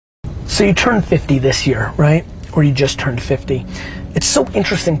So you turned 50 this year, right? Or you just turned 50. It's so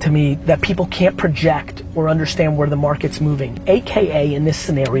interesting to me that people can't project or understand where the market's moving. AKA in this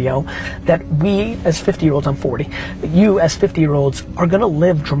scenario, that we as 50-year-olds, I'm 40, you as 50-year-olds are gonna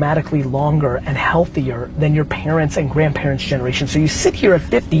live dramatically longer and healthier than your parents and grandparents' generation. So you sit here at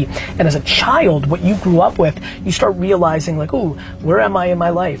 50, and as a child, what you grew up with, you start realizing like, ooh, where am I in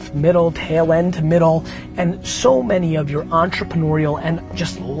my life? Middle, tail end, middle, and so many of your entrepreneurial and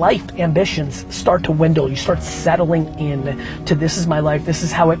just life ambitions start to dwindle. You start settling in to this is my life, this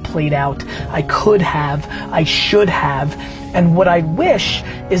is how it played out, I could have, I should have, and what I wish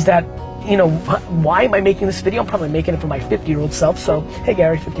is that, you know, why am I making this video? I'm probably making it for my 50-year-old self, so, hey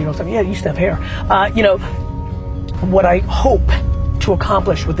Gary, 50-year-old self, yeah, you used to have hair. You know, what I hope to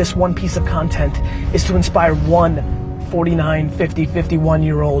accomplish with this one piece of content is to inspire one 49, 50,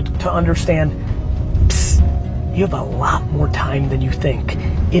 51-year-old to understand, you have a lot more time than you think.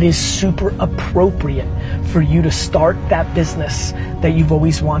 It is super appropriate for you to start that business that you've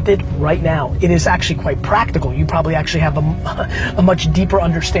always wanted right now. It is actually quite practical. You probably actually have a much deeper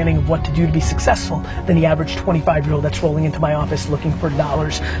understanding of what to do to be successful than the average 25-year-old that's rolling into my office looking for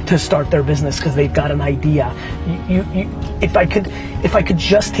dollars to start their business because they've got an idea. If I could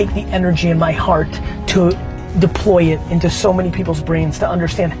just take the energy in my heart to deploy it into so many people's brains to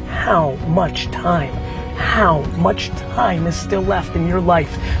understand how much time is still left in your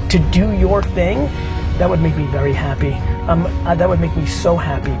life to do your thing, that would make me very happy. That would make me so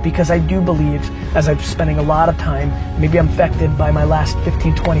happy, because I do believe, as I'm spending a lot of time, maybe I'm affected by my last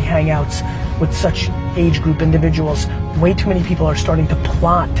 15, 20 hangouts with such age group individuals, way too many people are starting to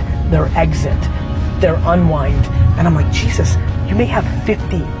plot their exit, their unwind, and I'm like, Jesus, you may have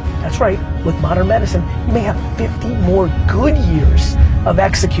 50, that's right, with modern medicine, you may have 50 more good years of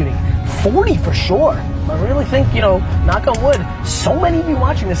executing. 40 for sure. I really think, you know, knock on wood, so many of you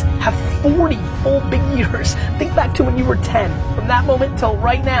watching this have 40 full big years. Think back to when you were 10. From that moment till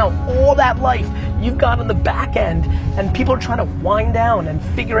right now, all that life, you've got on the back end, and people are trying to wind down and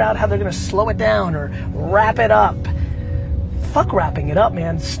figure out how they're gonna slow it down or wrap it up. Fuck wrapping it up,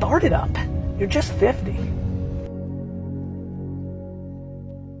 man. Start it up. You're just 50.